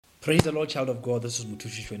Praise the Lord, child of God. This is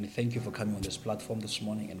Mothushi, Chuene. Thank you for coming on this platform this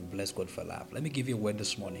morning, and bless God for life. Let me give you a word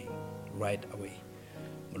this morning, right away.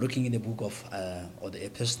 We're looking in the book of, or the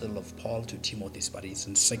epistle of Paul to Timothy, but it's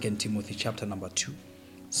in 2 Timothy chapter number 2.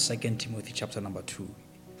 2 Timothy chapter number 2,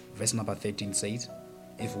 verse number 13 says,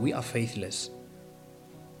 if we are faithless,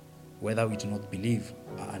 whether we do not believe,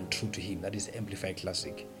 are untrue to him. That is the Amplified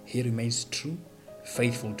Classic. He remains true,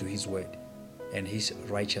 faithful to his word, and his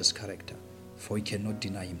righteous character, for he cannot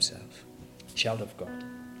deny himself. Child of God,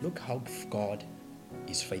 look how God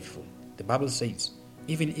is faithful. The Bible says,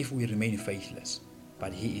 even if we remain faithless,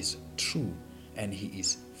 but he is true and he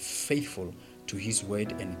is faithful to his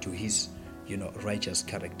word and to his righteous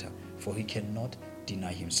character, for he cannot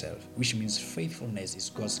deny himself, which means faithfulness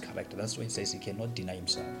is God's character. That's why it says he cannot deny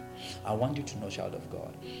himself. I want you to know, child of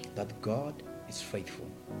God, that God is faithful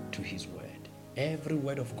to his word. Every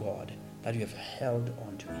word of God that you have held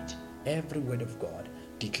on to it, every word of God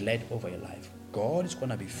declared over your life, God is going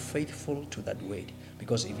to be faithful to that word,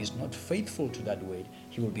 because if he's not faithful to that word,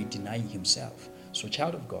 he will be denying himself. So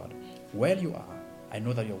child of God, where you are, I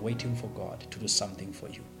know that you're waiting for God to do something for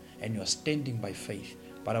you, and you're standing by faith,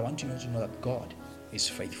 but I want you to know that God is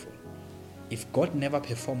faithful. If God never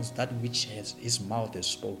performs that which his mouth has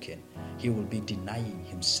spoken, he will be denying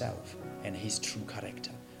himself and his true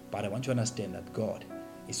character. But I want you to understand that God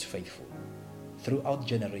is faithful. Throughout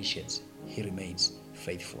generations, he remains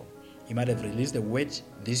faithful. He might have released the word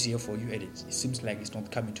this year for you, and it seems like it's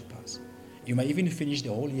not coming to pass. You might even finish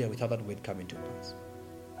the whole year without that word coming to pass.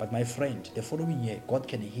 But my friend, the following year, God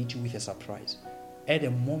can hit you with a surprise. At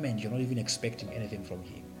a moment, you're not even expecting anything from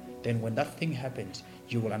him. Then when that thing happens,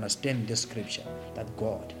 you will understand the scripture that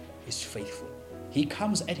God is faithful. He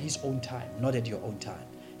comes at his own time, not at your own time.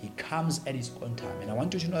 He comes at his own time. And I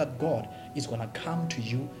want you to know that God is going to come to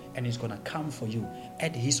you, and he's going to come for you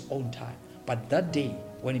at his own time. But that day,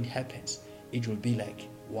 when it happens, it will be like,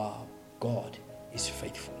 wow, God is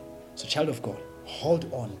faithful. So child of God,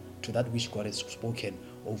 hold on to that which God has spoken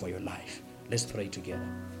over your life. Let's pray together.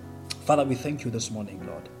 Father, we thank you this morning,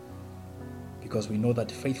 Lord, because we know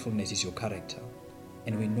that faithfulness is your character,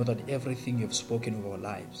 and we know that everything you've spoken over our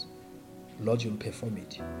lives, Lord, you'll perform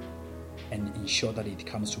it and ensure that it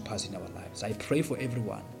comes to pass in our lives. I pray for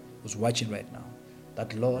everyone who's watching right now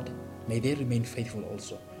that, Lord, may they remain faithful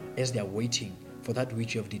also as they are waiting for that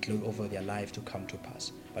which you have declared over their life to come to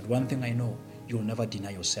pass. But one thing I know, you will never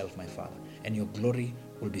deny yourself, my Father, and your glory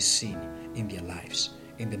will be seen in their lives.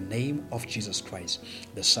 In the name of Jesus Christ,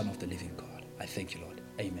 the Son of the living God, I thank you, Lord.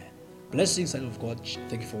 Amen. Blessings, son of God.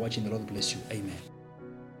 Thank you for watching. The Lord bless you. Amen.